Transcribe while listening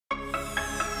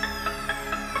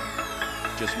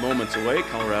just moments away,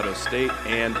 Colorado State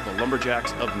and the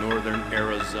Lumberjacks of Northern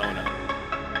Arizona.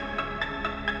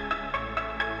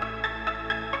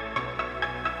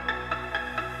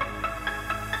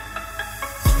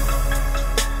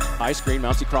 High screen,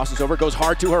 Mountsie crosses over, goes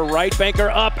hard to her right,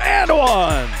 banker up, and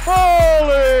one!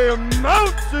 Holy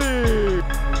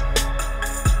Mountsie!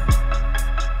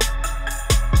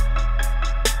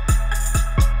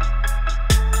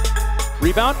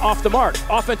 Rebound off the mark,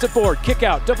 offensive board, kick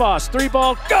out, DeVos, three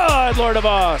ball, good Lord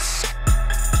DeVos!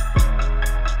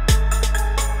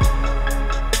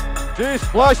 She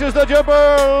splashes the jumper,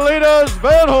 Linus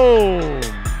Van Holm!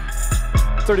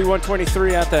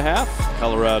 31-23 at the half,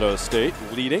 Colorado State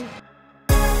leading.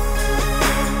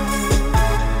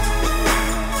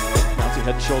 Mountsie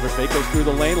head and shoulder fake, goes through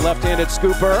the lane, left-handed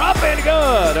scooper, up and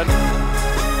good!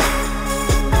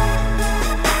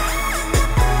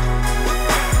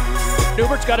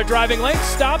 Newbert's got a driving lane,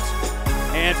 stops,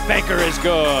 and banker is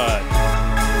good.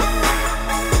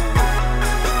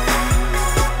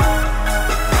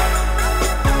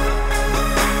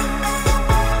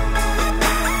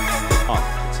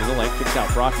 It's in the lane, kicks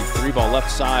out Brocky, three ball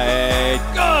left side,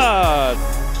 good!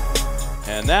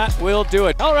 And that will do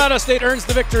it. Colorado State earns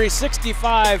the victory,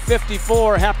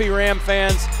 65-54. Happy Ram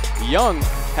fans, young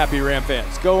happy Ram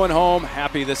fans, going home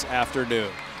happy this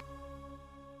afternoon.